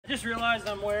Just realized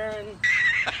I'm wearing,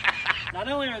 not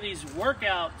only are these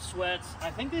workout sweats, I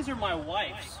think these are my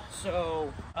wife's.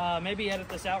 So maybe edit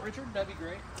this out, Richard. That'd be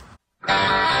great.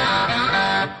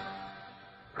 I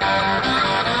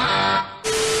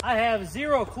have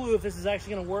zero clue if this is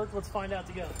actually going to work. Let's find out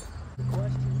together. Good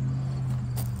question.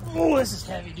 Oh, this is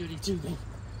heavy duty tubing.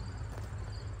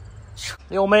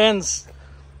 The old man's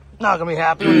not going to be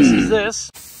happy when he sees this.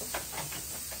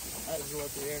 That is what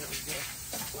the air is good.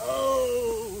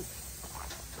 Oh!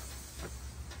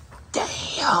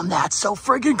 Damn, that's so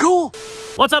freaking cool!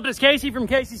 What's up, it's Casey from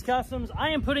Caseyscustoms. I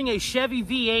am putting a Chevy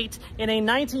V8 in a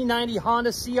 1990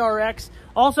 Honda CRX,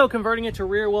 also converting it to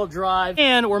rear-wheel drive,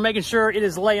 and we're making sure it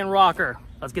is laying rocker.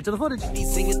 Let's get to the footage.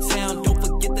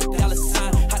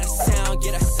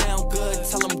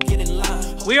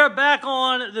 We are back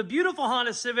on the beautiful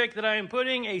Honda Civic that I am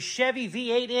putting a Chevy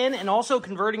V8 in and also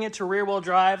converting it to rear-wheel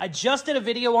drive. I just did a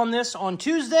video on this on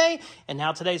Tuesday, and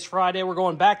now today's Friday. We're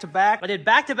going back-to-back. I did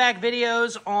back-to-back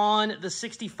videos on the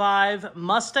 65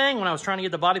 Mustang when I was trying to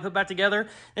get the body put back together.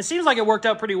 It seems like it worked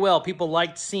out pretty well. People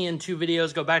liked seeing two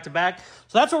videos go back-to-back.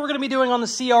 So that's what we're going to be doing on the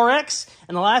CRX.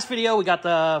 In the last video, we got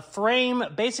the frame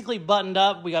basically buttoned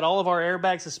up. We got all of our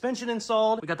airbag suspension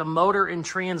installed. We got the motor and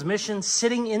transmission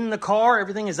sitting in the car.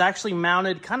 Everything is actually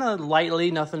mounted kind of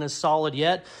lightly. Nothing is solid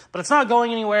yet, but it's not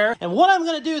going anywhere. And what I'm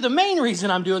going to do, the main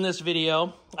reason I'm doing this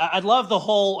video, I'd love the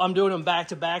whole I'm doing them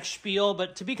back-to-back spiel,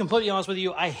 but to be completely honest with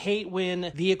you, I hate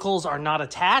when vehicles are not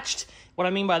attached. What I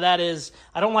mean by that is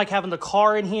I don't like having the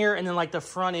car in here and then like the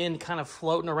front end kind of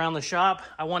floating around the shop.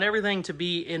 I want everything to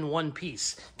be in one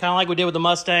piece, kind of like we did with the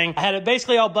Mustang. I had it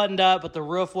basically all buttoned up, but the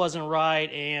roof wasn't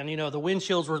right, and you know, the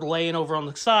windshields were laying over on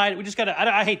the side. We just gotta,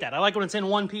 I hate that. I like when it's in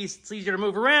one piece. It's easier to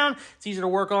move around. It's easier to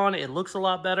work on. It looks a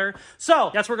lot better.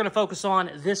 So that's what we're gonna focus on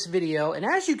this video. And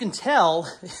as you can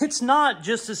tell, it's not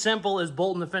just as simple as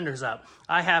bolting the fenders up.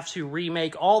 I have to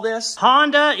remake all this.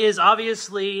 Honda is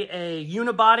obviously a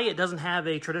unibody. It doesn't have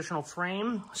a traditional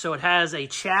frame, so it has a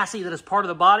chassis that is part of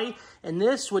the body, and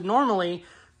this would normally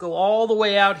go all the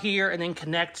way out here and then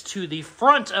connect to the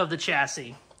front of the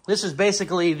chassis. This is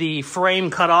basically the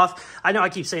frame cut off. I know I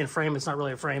keep saying frame, it's not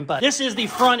really a frame, but this is the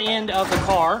front end of the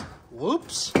car.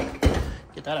 Whoops.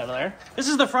 Get that out of there. This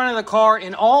is the front of the car,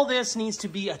 and all this needs to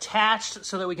be attached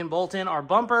so that we can bolt in our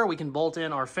bumper, we can bolt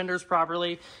in our fenders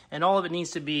properly, and all of it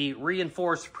needs to be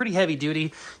reinforced, pretty heavy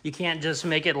duty. You can't just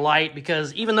make it light,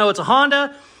 because even though it's a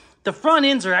Honda, the front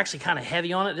ends are actually kind of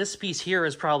heavy on it. This piece here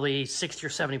is probably 60 or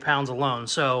 70 pounds alone,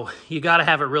 so you got to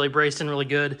have it really braced in really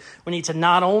good. We need to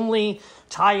not only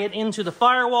tie it into the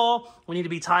firewall, we need to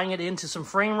be tying it into some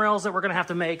frame rails that we're going to have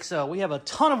to make, so we have a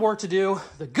ton of work to do.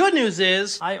 The good news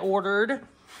is I ordered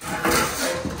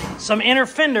some inner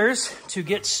fenders to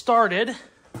get started.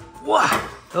 Wow.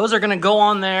 Those are going to go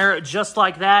on there just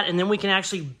like that, and then we can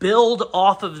actually build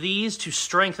off of these to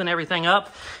strengthen everything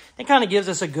up. It kind of gives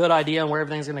us a good idea on where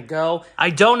everything's going to go. I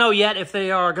don't know yet if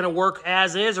they are going to work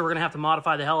as is, or we're going to have to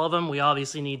modify the hell of them. We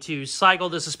obviously need to cycle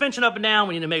the suspension up and down.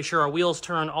 We need to make sure our wheels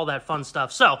turn, all that fun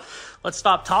stuff. So let's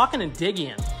stop talking and dig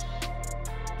in.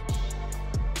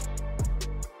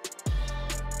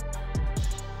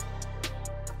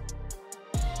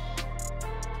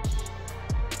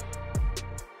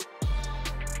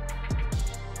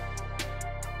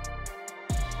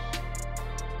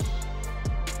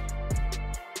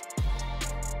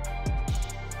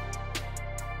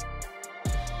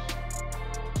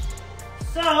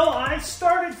 So I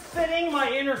started fitting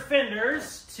my inner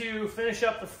fenders to finish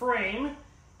up the frame,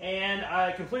 and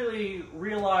I completely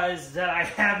realized that I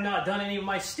have not done any of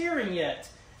my steering yet.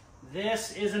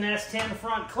 This is an S10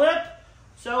 front clip,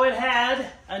 so it had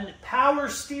a power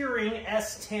steering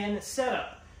S10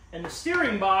 setup, and the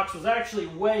steering box was actually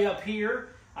way up here.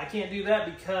 I can't do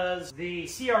that because the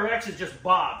CRX is just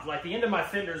bobbed. Like the end of my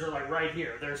fenders are like right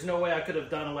here. There's no way I could have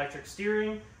done electric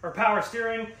steering or power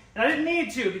steering. And I didn't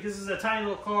need to because this is a tiny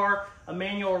little car. A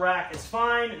manual rack is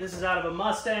fine. This is out of a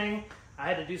Mustang. I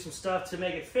had to do some stuff to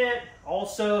make it fit.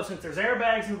 Also, since there's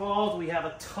airbags involved, we have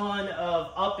a ton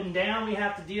of up and down we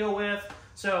have to deal with.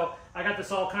 So I got this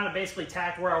all kind of basically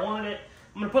tacked where I wanted it.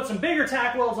 I'm going to put some bigger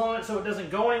tack welds on it so it doesn't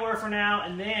go anywhere for now,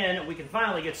 and then we can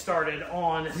finally get started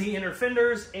on the inner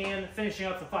fenders and finishing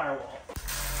up the firewall.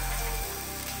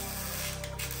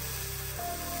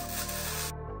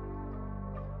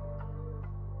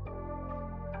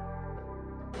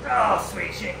 Oh,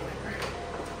 sweet shake.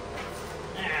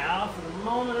 Now, for the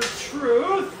moment of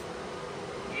truth.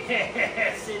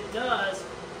 Yes, it does.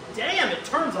 Damn, it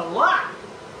turns a lot.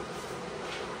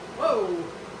 Whoa.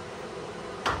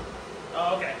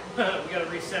 Oh, okay. We got to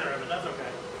recenter it, but that's okay.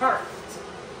 Perfect.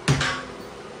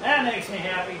 That makes me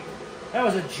happy. That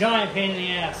was a giant pain in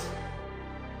the ass.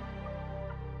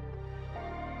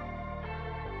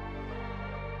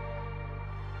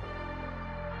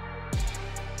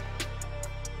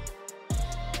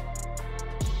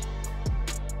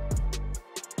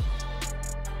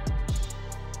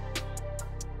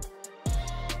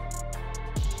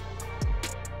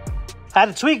 I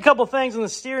had to tweak a couple things in the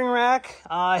steering rack.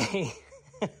 I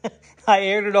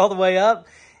aired it all the way up,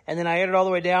 and then I aired it all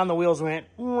the way down. The wheels went,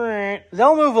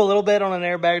 they'll move a little bit on an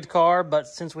airbagged car, but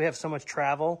since we have so much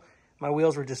travel, my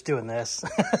wheels were just doing this.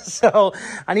 So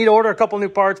I need to order a couple new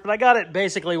parts, but I got it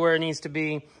basically where it needs to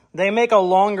be. They make a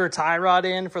longer tie rod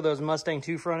end for those Mustang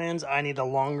 2 front ends. I need a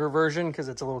longer version because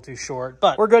it's a little too short,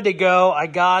 but we're good to go. I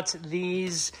got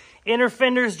these inner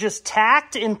fenders just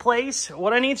tacked in place.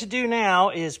 What I need to do now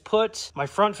is put my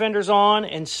front fenders on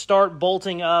and start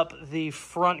bolting up the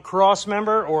front cross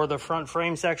member or the front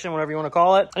frame section, whatever you want to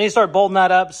call it. I need to start bolting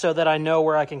that up so that I know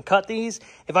where I can cut these.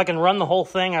 If I can run the whole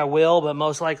thing, I will, but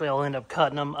most likely I'll end up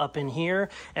cutting them up in here.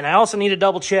 And I also need to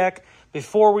double check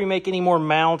before we make any more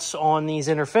mounts on these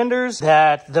inner fenders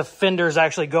that the fenders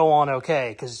actually go on okay,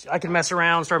 because I can mess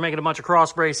around, start making a bunch of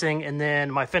cross bracing, and then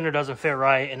my fender doesn't fit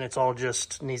right and it's all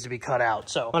just needs to be cut out.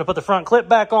 So I'm gonna put the front clip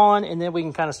back on, and then we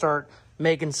can kind of start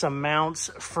making some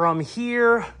mounts from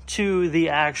here to the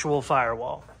actual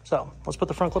firewall. So let's put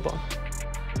the front clip on.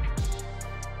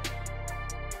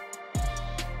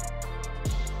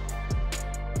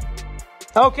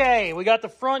 Okay, we got the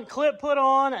front clip put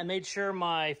on. I made sure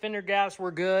my fender gaps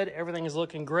were good. Everything is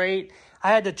looking great. I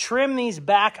had to trim these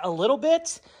back a little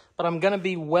bit, but I'm gonna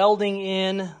be welding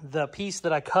in the piece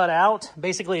that I cut out.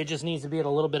 Basically, it just needs to be at a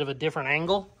little bit of a different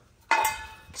angle.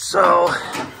 So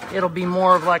it'll be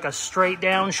more of like a straight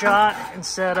down shot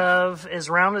instead of as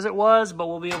round as it was, but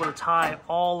we'll be able to tie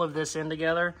all of this in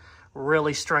together,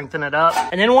 really strengthen it up.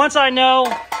 And then once I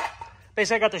know,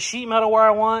 basically I got the sheet metal where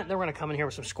I want, then we're gonna come in here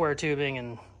with some square tubing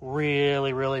and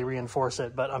really reinforce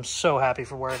it. But I'm so happy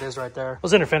for where it is right there.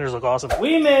 Those inner fenders look awesome.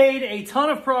 We made a ton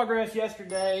of progress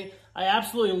yesterday. I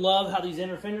absolutely love how these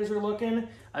inner fenders are looking.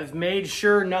 I've made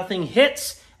sure nothing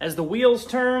hits as the wheels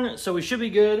turn, so we should be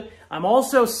good. I'm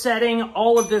also setting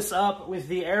all of this up with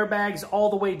the airbags all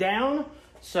the way down,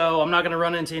 so I'm not gonna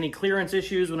run into any clearance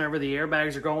issues whenever the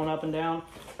airbags are going up and down.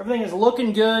 Everything is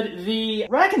looking good. The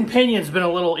rack and pinion's been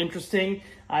a little interesting.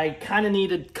 I kind of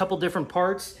need a couple different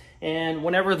parts, and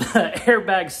whenever the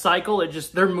airbags cycle,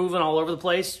 they're moving all over the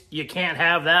place. You can't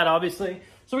have that, obviously.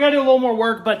 So we gotta do a little more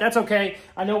work, but that's okay.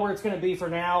 I know where it's gonna be for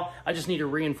now. I just need to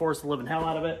reinforce the living hell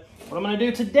out of it. What I'm gonna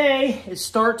do today is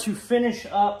start to finish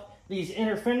up these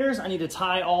inner fenders. I need to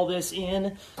tie all this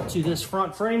in to this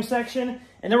front frame section.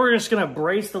 And then we're just gonna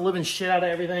brace the living shit out of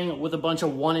everything with a bunch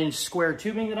of 1-inch square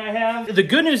tubing that I have. The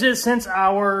good news is, since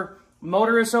our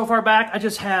motor is so far back, I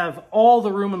just have all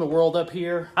the room in the world up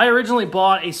here. I originally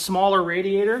bought a smaller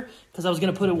radiator because I was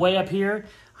gonna put it way up here.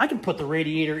 I can put the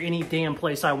radiator any damn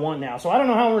place I want now. So I don't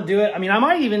know how I'm gonna do it. I mean, I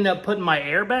might even end up putting my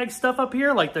airbag stuff up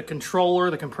here, like the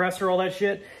controller, the compressor, all that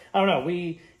shit. I don't know.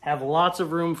 We have lots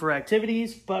of room for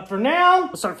activities, but for now,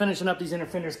 let's start finishing up these inner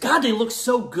fenders. God, they look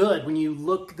so good when you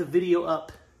look the video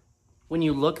up. When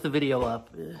you look the video up.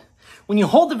 When you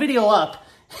hold the video up,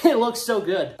 it looks so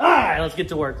good. All right, let's get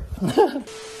to work.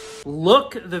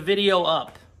 Look the video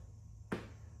up.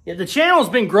 Yeah, the channel's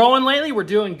been growing lately. We're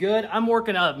doing good. I'm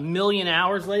working a million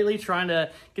hours lately trying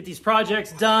to get these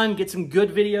projects done, get some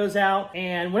good videos out.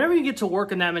 And whenever you get to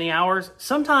working that many hours,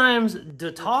 sometimes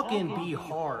the talking be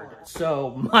hard.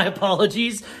 So my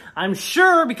apologies. I'm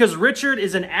sure because Richard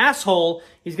is an asshole,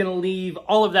 he's gonna leave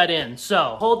all of that in.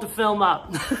 So hold the film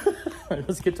up. All right,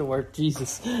 let's get to work.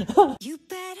 Jesus. You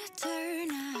better turn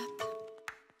up.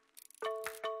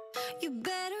 You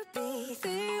better be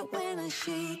there when I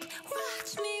shake.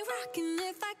 Watch me rocking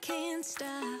if I can't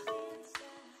stop.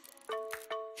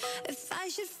 If I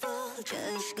should fall,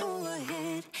 just go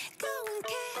ahead. Go and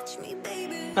catch me,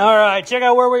 baby. All right, check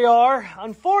out where we are.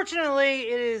 Unfortunately,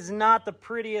 it is not the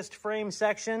prettiest frame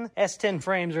section. S10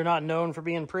 frames are not known for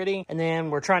being pretty. And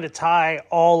then we're trying to tie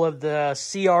all of the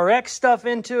CRX stuff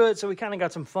into it. So we kind of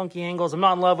got some funky angles I'm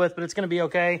not in love with, but it's going to be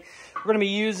okay. We're going to be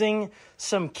using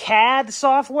some CAD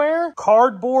software,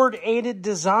 cardboard aided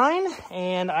design,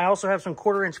 and I also have some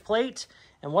 1/4-inch plate.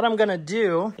 And what I'm going to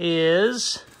do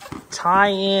is tie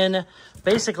in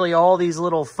basically all these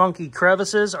little funky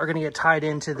crevices are going to get tied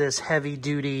into this heavy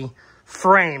duty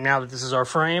frame now that this is our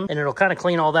frame, and it'll kind of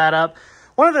clean all that up.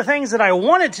 One of the things that I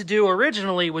wanted to do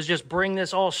originally was just bring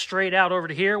this all straight out over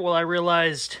to here. Well, I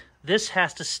realized this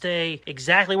has to stay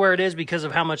exactly where it is because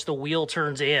of how much the wheel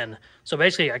turns in. So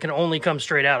basically I can only come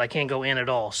straight out. I can't go in at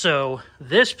all. So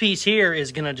this piece here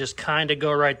is going to just kind of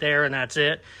go right there, and that's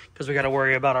it. because we got to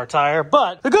worry about our tire.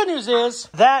 But the good news is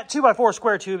that 2x4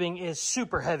 square tubing is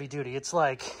super heavy duty. It's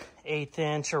like 1/8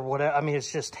 inch or whatever. I mean,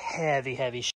 it's just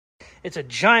heavy shit. It's a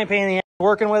giant pain in the ass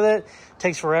working with it.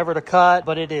 Takes forever to cut,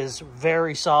 but it is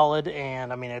very solid.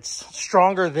 And I mean, it's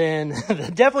stronger than,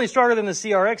 definitely stronger than the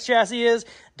CRX chassis is.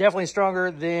 Definitely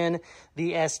stronger than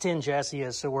the S10 chassis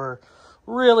is. So we're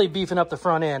really beefing up the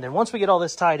front end. And once we get all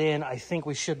this tied in, I think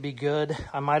we should be good.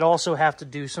 I might also have to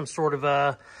do some sort of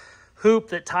a hoop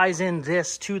that ties in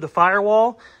this to the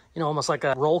firewall, you know, almost like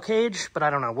a roll cage, but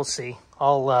I don't know. We'll see.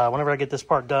 I'll, whenever I get this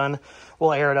part done,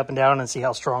 we'll air it up and down and see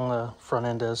how strong the front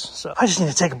end is. So I just need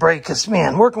to take a break because,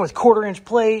 man, working with 1/4 inch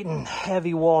plate and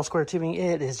heavy wall square tubing,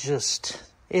 it is just,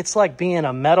 it's like being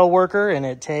a metal worker and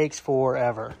it takes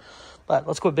forever. But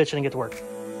let's quit bitching and get to work.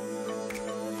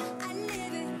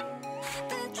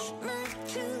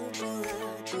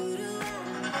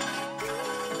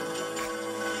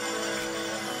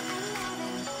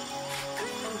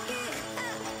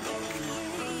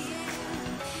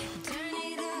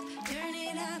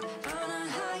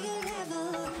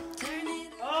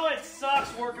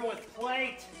 Sucks working with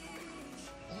plate.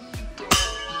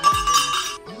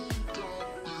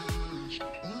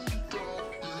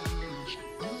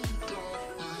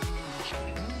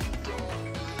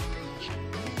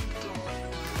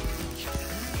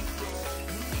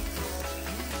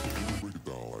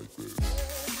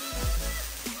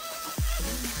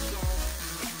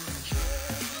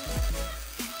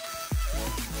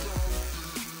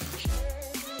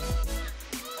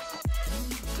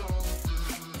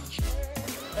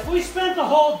 Have we spent the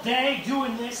whole day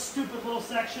doing this stupid little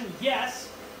section? Yes.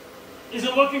 Is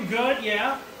it looking good?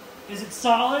 Yeah. Is it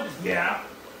solid? Yeah.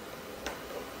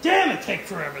 Damn, it takes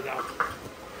forever though.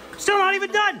 Still not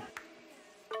even done.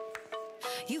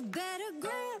 You better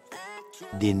grab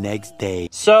that. The next day.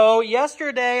 So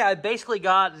yesterday I basically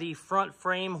got the front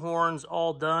frame horns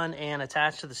all done and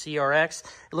attached to the CRX.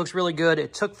 It looks really good.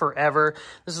 It took forever.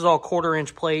 This is all 1/4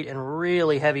 inch plate and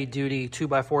really heavy duty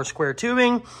 2x4 square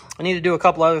tubing. I need to do a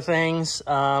couple other things.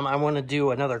 I want to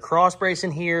do another cross brace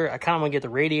in here. I kind of want to get the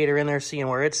radiator in there, seeing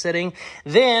where it's sitting.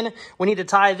 Then we need to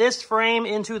tie this frame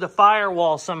into the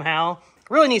firewall somehow.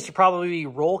 Really needs to probably be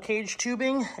roll cage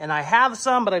tubing, and I have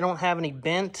some, but I don't have any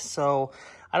bent, so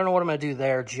I don't know what I'm going to do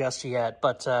there just yet,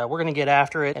 but we're going to get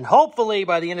after it, and hopefully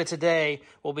by the end of today,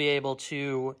 we'll be able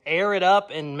to air it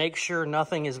up and make sure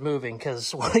nothing is moving,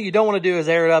 because what you don't want to do is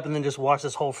air it up and then just watch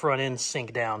this whole front end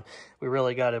sink down. We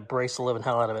really got to brace the living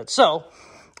hell out of it. So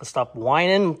let's stop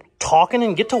whining, talking,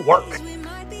 and get to work.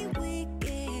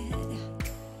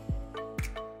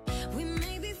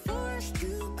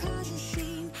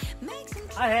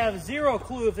 I have zero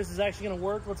clue if this is actually going to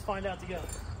work. Let's find out together.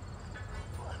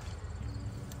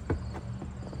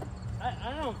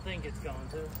 I don't think it's going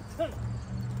to. It's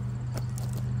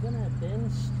gonna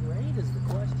bend straight is the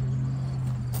question.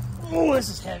 Oh, this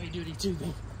is heavy duty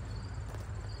tubing.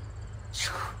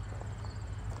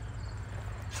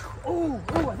 Oh,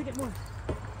 I think it moved.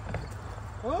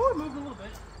 Oh, it moved a little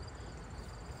bit.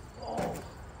 Oh.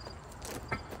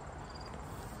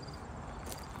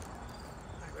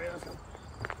 All right, let's go.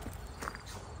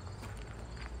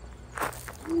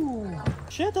 Ooh,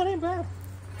 shit, that ain't bad.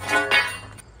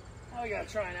 Now we gotta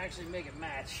try and actually make it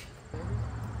match.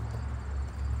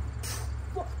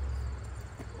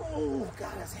 Oh,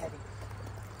 God, that's heavy.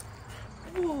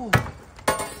 Ooh. Ooh,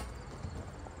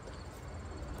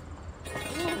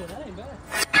 that ain't bad.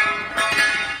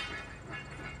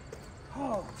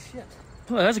 Oh, shit.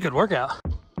 Well, that's a good workout.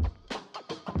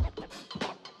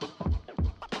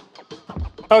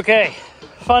 Okay,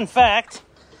 fun fact.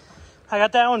 I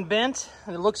got that one bent,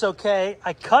 and it looks okay.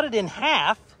 I cut it in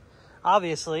half.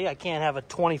 Obviously, I can't have a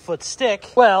 20-foot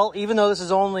stick. Well, even though this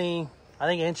is only, I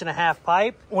think, 1.5 inch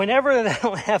pipe, whenever I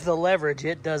don't have the leverage,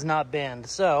 it does not bend.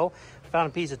 So, I found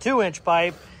a piece of 2-inch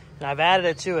pipe, and I've added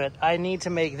it to it. I need to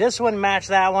make this one match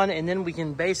that one, and then we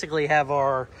can basically have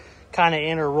our kind of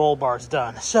inner roll bars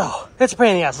done. So, it's a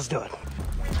pain in the ass. Let's do it.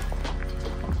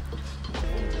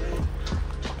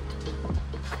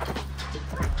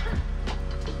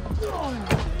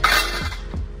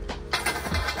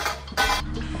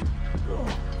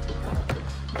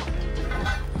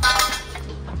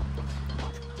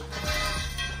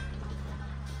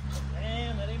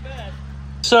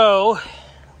 So,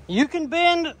 you can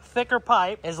bend thicker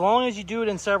pipe as long as you do it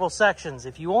in several sections.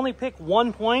 If you only pick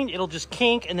one point, it'll just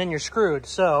kink and then you're screwed.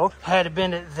 So, I had to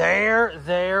bend it there,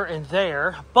 there, and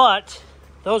there, but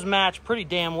those match pretty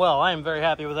damn well. I am very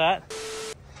happy with that.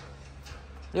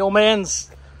 The old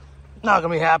man's not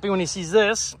gonna be happy when he sees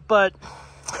this, but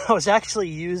I was actually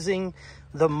using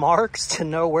the marks to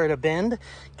know where to bend,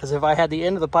 because if I had the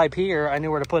end of the pipe here, I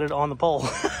knew where to put it on the pole.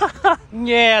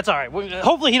 Yeah, it's all right.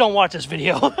 Hopefully he don't watch this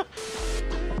video.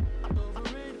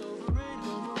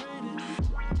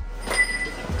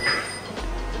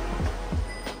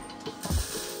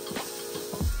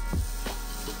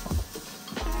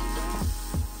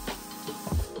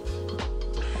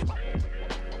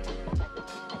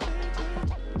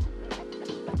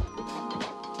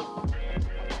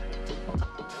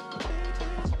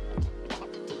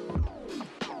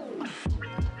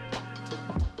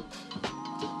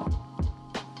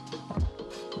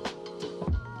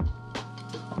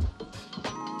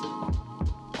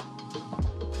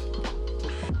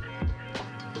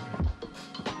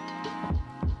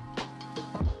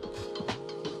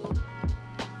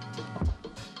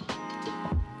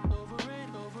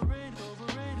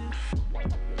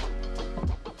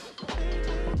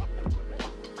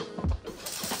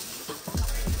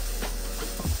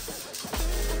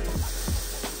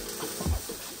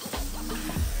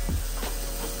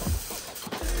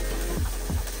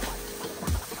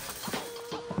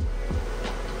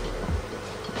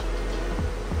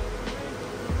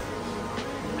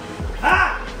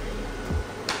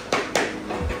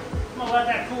 Let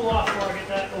that cool off before I get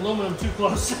that aluminum too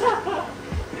close.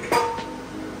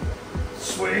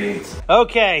 Sweet.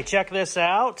 Okay, check this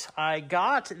out. I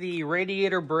got the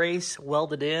radiator brace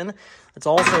welded in. It's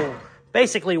also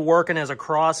basically working as a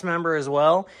cross member as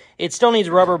well. It still needs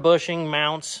rubber bushing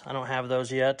mounts. I don't have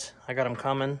those yet. I got them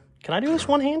coming. Can I do this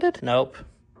one-handed? Nope.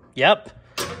 Yep.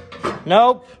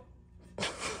 Nope.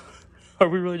 Are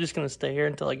we really just going to stay here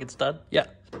until it gets done? Yeah.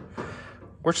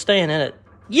 We're staying in it.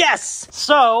 Yes!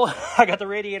 So, I got the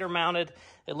radiator mounted.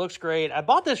 It looks great. I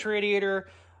bought this radiator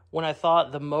when I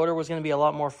thought the motor was going to be a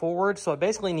lot more forward, so I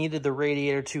basically needed the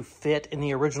radiator to fit in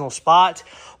the original spot,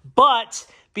 but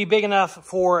be big enough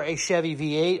for a Chevy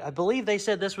V8. I believe they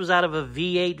said this was out of a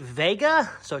V8 Vega,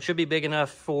 so it should be big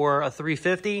enough for a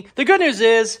 350. The good news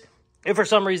is, if for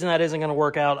some reason that isn't going to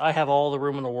work out, I have all the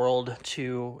room in the world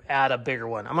to add a bigger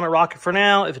one. I'm going to rock it for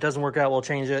now. If it doesn't work out, we'll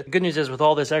change it. The good news is with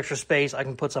all this extra space, I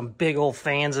can put some big old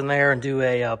fans in there and do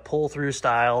a pull-through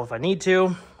style if I need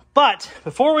to. But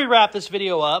before we wrap this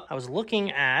video up, I was looking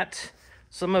at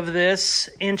some of this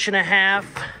 1.5"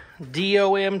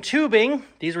 DOM tubing.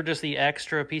 These were just the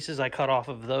extra pieces I cut off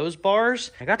of those bars.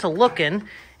 I got to looking,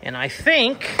 and I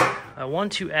think I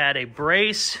want to add a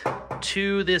brace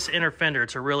to this inner fender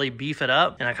to really beef it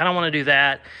up, and I kind of want to do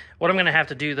that. What I'm going to have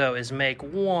to do, though, is make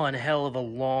one hell of a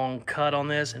long cut on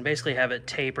this and basically have it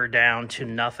taper down to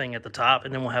nothing at the top,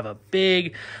 and then we'll have a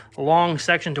big, long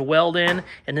section to weld in,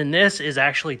 and then this is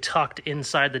actually tucked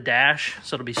inside the dash,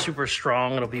 so it'll be super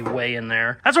strong. It'll be way in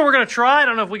there. That's what we're going to try. I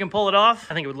don't know if we can pull it off.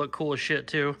 I think it would look cool as shit,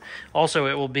 too. Also,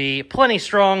 it will be plenty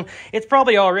strong. It's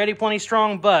probably already plenty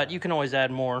strong, but you can always add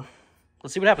more.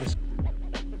 Let's see what happens.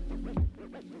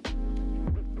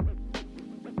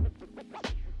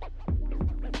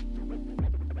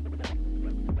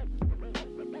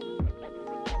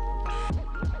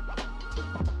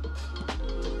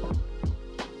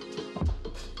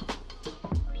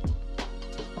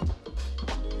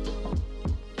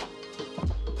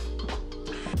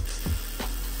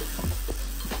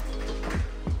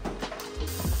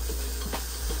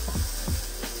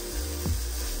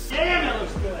 Damn, it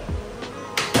looks good.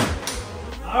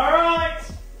 All right.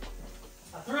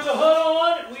 I threw the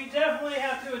hood on. We definitely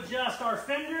have to adjust our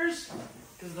fenders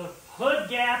because the hood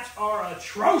gaps are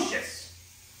atrocious.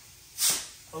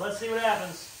 So let's see what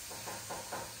happens.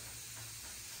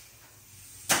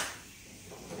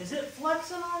 Is it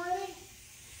flexing already?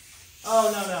 Oh,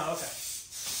 no, okay.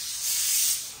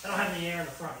 I don't have any air in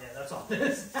the front yet. That's all it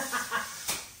is.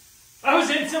 I was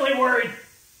instantly worried.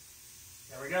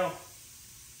 There we go.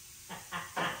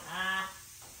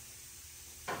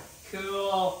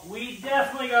 Cool. We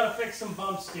definitely got to fix some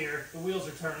bumps here. The wheels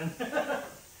are turning.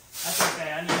 That's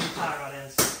okay. I need new tie rod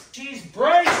ends. She's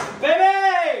braced,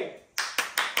 baby!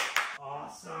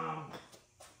 Awesome.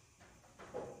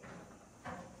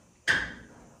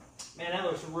 Man, that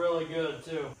looks really good,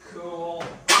 too. Cool.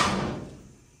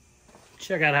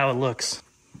 Check out how it looks.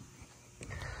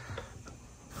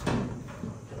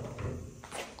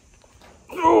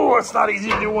 Oh, it's not easy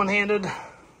to do one-handed.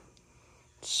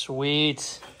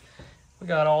 Sweet. We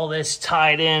got all this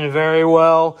tied in very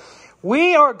well.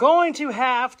 We are going to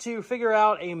have to figure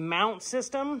out a mount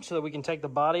system so that we can take the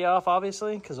body off,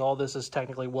 obviously, because all this is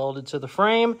technically welded to the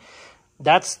frame.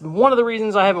 That's one of the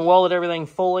reasons I haven't welded everything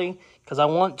fully, because I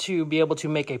want to be able to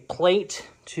make a plate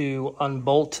to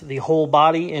unbolt the whole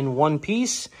body in one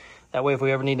piece. That way, if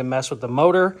we ever need to mess with the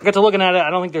motor. I got to looking at it. I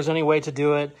don't think there's any way to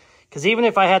do it Because even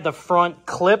if I had the front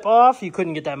clip off, you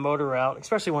couldn't get that motor out,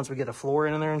 especially once we get a floor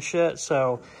in there and shit.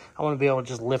 So I want to be able to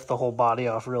just lift the whole body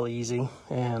off real easy.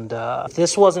 And if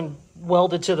this wasn't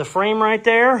welded to the frame right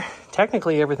there,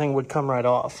 technically everything would come right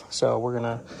off. So we're going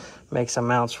to make some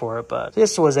mounts for it. But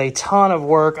this was a ton of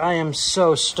work. I am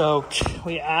so stoked.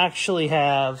 We actually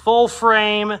have full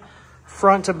frame,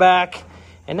 front to back.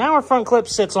 And now our front clip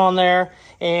sits on there.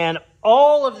 And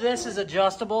all of this is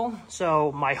adjustable,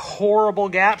 so my horrible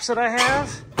gaps that I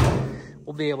have,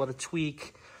 we'll be able to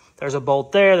tweak. There's a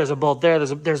bolt there, there's a bolt there,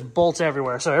 there's bolts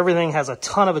everywhere. So everything has a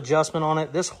ton of adjustment on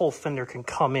it. This whole fender can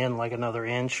come in like another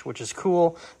inch, which is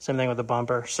cool. Same thing with the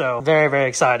bumper. So very, very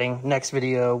exciting. Next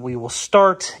video, we will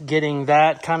start getting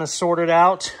that kind of sorted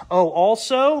out. Oh,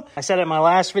 also, I said in my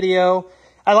last video,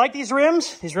 I like these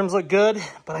rims. These rims look good,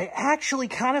 but I actually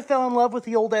kind of fell in love with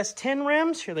the old S10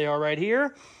 rims. Here they are right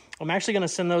here. I'm actually going to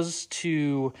send those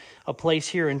to a place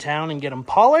here in town and get them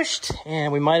polished.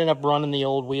 And we might end up running the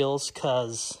old wheels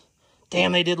because,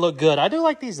 damn, they did look good. I do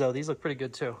like these, though. These look pretty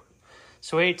good, too.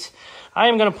 Sweet. I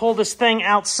am going to pull this thing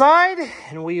outside,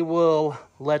 and we will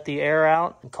let the air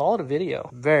out and call it a video.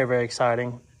 Very, very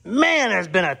exciting. Man, there's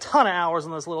been a ton of hours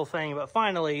on this little thing, but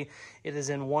finally it is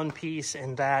in one piece,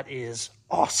 and that is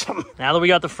awesome. Now that we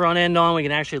got the front end on, we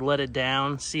can actually let it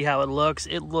down, see how it looks.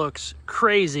 It looks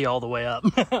crazy all the way up.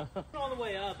 All the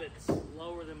way up, it's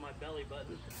lower than my belly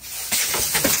button.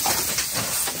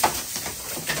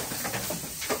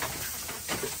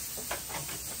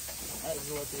 That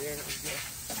is what the air is good.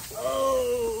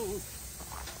 Oh!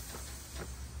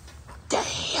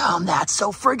 Damn, that's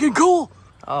so freaking cool!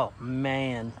 Oh,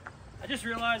 man. I just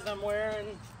realized I'm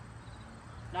wearing,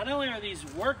 not only are these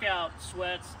workout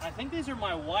sweats, I think these are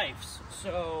my wife's.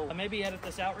 So maybe edit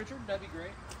this out, Richard. That'd be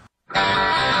great.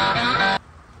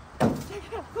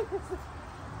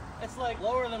 It's like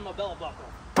lower than my belt buckle.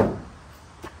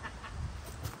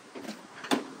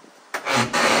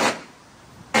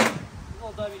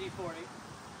 Little WD-40.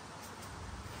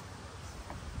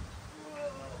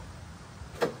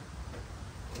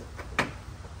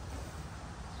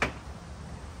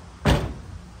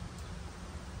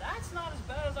 That's not as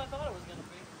bad as I thought it was going to be.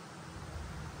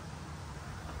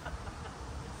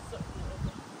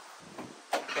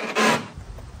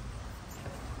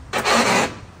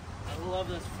 I love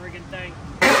this friggin' thing.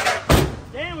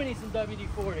 Damn, we need some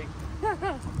WD-40.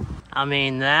 I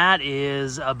mean, that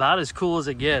is about as cool as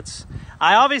it gets.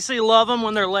 I obviously love them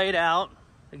when they're laid out.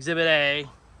 Exhibit A,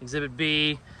 Exhibit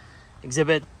B,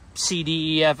 Exhibit C,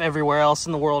 D, E, F, everywhere else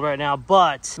in the world right now.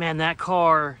 But, man, that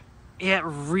car, it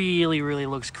really, really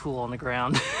looks cool on the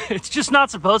ground. It's just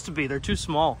not supposed to be. They're too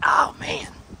small. Oh, man.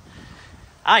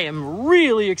 I am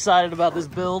really excited about this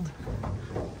build.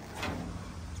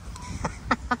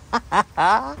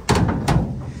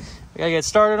 We gotta get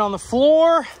started on the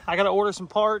floor. I gotta order some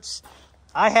parts.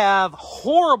 I have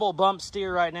horrible bump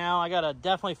steer right now. I gotta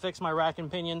definitely fix my rack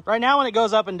and pinion. Right now when it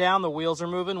goes up and down, the wheels are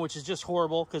moving, which is just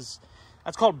horrible because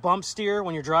that's called bump steer.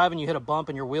 When you're driving, you hit a bump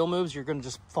and your wheel moves, you're gonna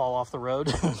just fall off the road.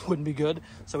 It wouldn't be good.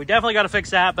 So we definitely gotta fix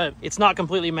that, but it's not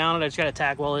completely mounted. I just gotta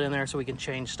tack weld it in there so we can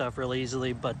change stuff really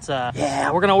easily. But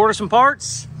yeah, we're gonna order some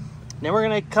parts. Then we're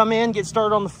gonna come in, get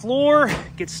started on the floor,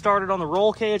 get started on the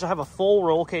roll cage. I have a full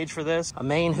roll cage for this, a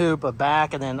main hoop, a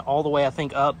back, and then all the way, I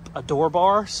think, up a door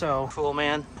bar. So cool,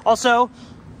 man. Also,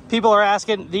 people are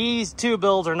asking, these two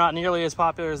builds are not nearly as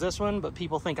popular as this one, but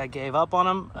people think I gave up on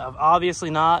them.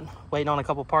 Obviously not. Waiting on a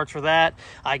couple parts for that.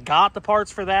 I got the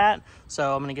parts for that,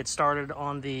 so I'm gonna get started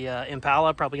on the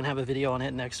Impala. Probably gonna have a video on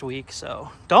it next week,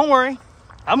 so don't worry.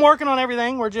 I'm working on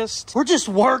everything. We're just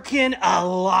working a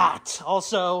lot.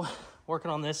 Also,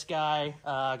 working on this guy.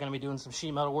 Gonna be doing some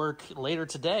sheet metal work later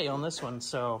today on this one.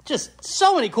 So just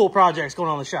so many cool projects going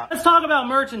on in the shop. Let's talk about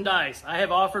merchandise. I have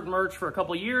offered merch for a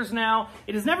couple years now.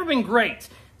 It has never been great.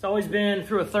 It's always been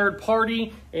through a third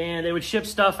party and they would ship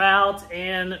stuff out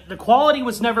and the quality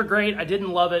was never great. I didn't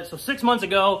love it. So 6 months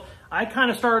ago, I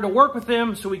kind of started to work with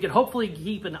them so we could hopefully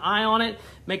keep an eye on it,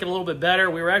 make it a little bit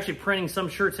better. We were actually printing some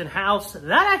shirts in-house.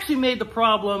 That actually made the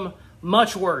problem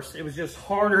much worse. It was just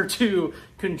harder to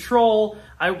control.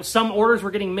 Some orders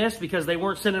were getting missed because they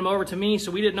weren't sending them over to me,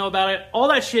 so we didn't know about it. All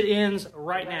that shit ends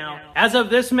right now. As of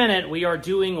this minute, we are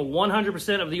doing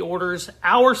 100% of the orders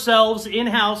ourselves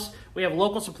in-house. We have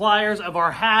local suppliers of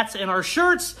our hats and our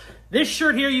shirts. This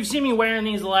shirt here, you've seen me wearing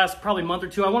these the last probably month or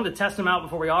two. I wanted to test them out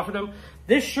before we offered them.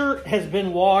 This shirt has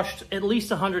been washed at least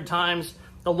 100 times.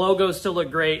 The logos still look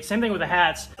great. Same thing with the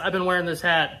hats. I've been wearing this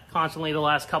hat constantly the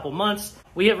last couple months.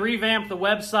 We have revamped the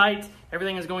website.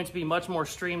 Everything is going to be much more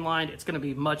streamlined. It's going to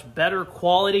be much better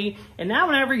quality. And now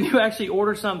whenever you actually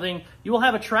order something, you will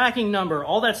have a tracking number.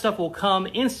 All that stuff will come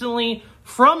instantly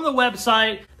from the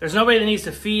website. There's nobody that needs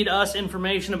to feed us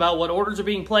information about what orders are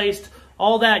being placed.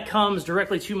 All that comes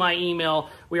directly to my email.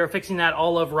 We are fixing that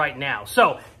all of right now.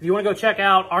 So if you want to go check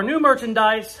out our new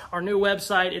merchandise, our new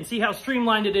website, and see how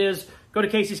streamlined it is, go to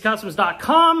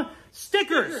Caseyscustoms.com.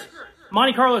 Stickers,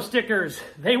 Monte Carlo stickers.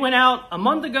 They went out a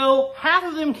month ago. Half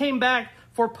of them came back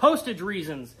for postage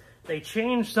reasons. They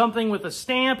changed something with a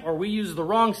stamp, or we used the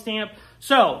wrong stamp.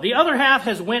 So the other half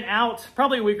has went out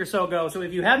probably a week or so ago. So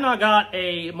if you have not got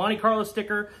a Monte Carlo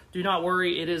sticker, do not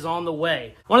worry, it is on the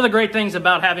way. One of the great things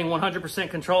about having 100%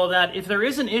 control of that, if there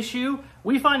is an issue,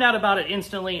 we find out about it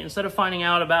instantly instead of finding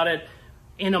out about it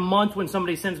in a month when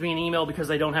somebody sends me an email because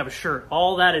they don't have a shirt.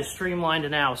 All that is streamlined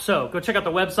now. So go check out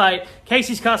the website,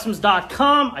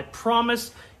 Caseyscustoms.com. I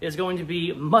promise is going to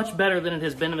be much better than it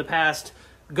has been in the past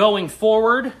going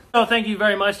forward. So thank you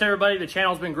very much to everybody. The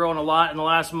channel's been growing a lot in the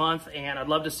last month, and I'd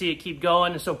love to see it keep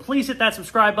going. So please hit that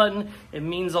subscribe button. It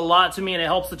means a lot to me, and it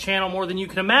helps the channel more than you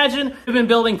can imagine. We've been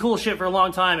building cool shit for a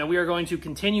long time, and we are going to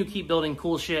keep building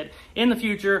cool shit in the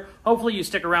future. Hopefully you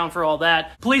stick around for all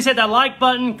that. Please hit that like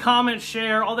button, comment,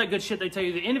 share, all that good shit they tell you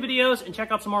at the end of videos, and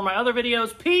check out some more of my other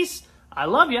videos. Peace. I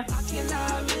love you.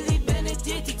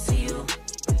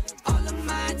 All of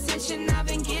my attention I've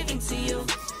been giving to you.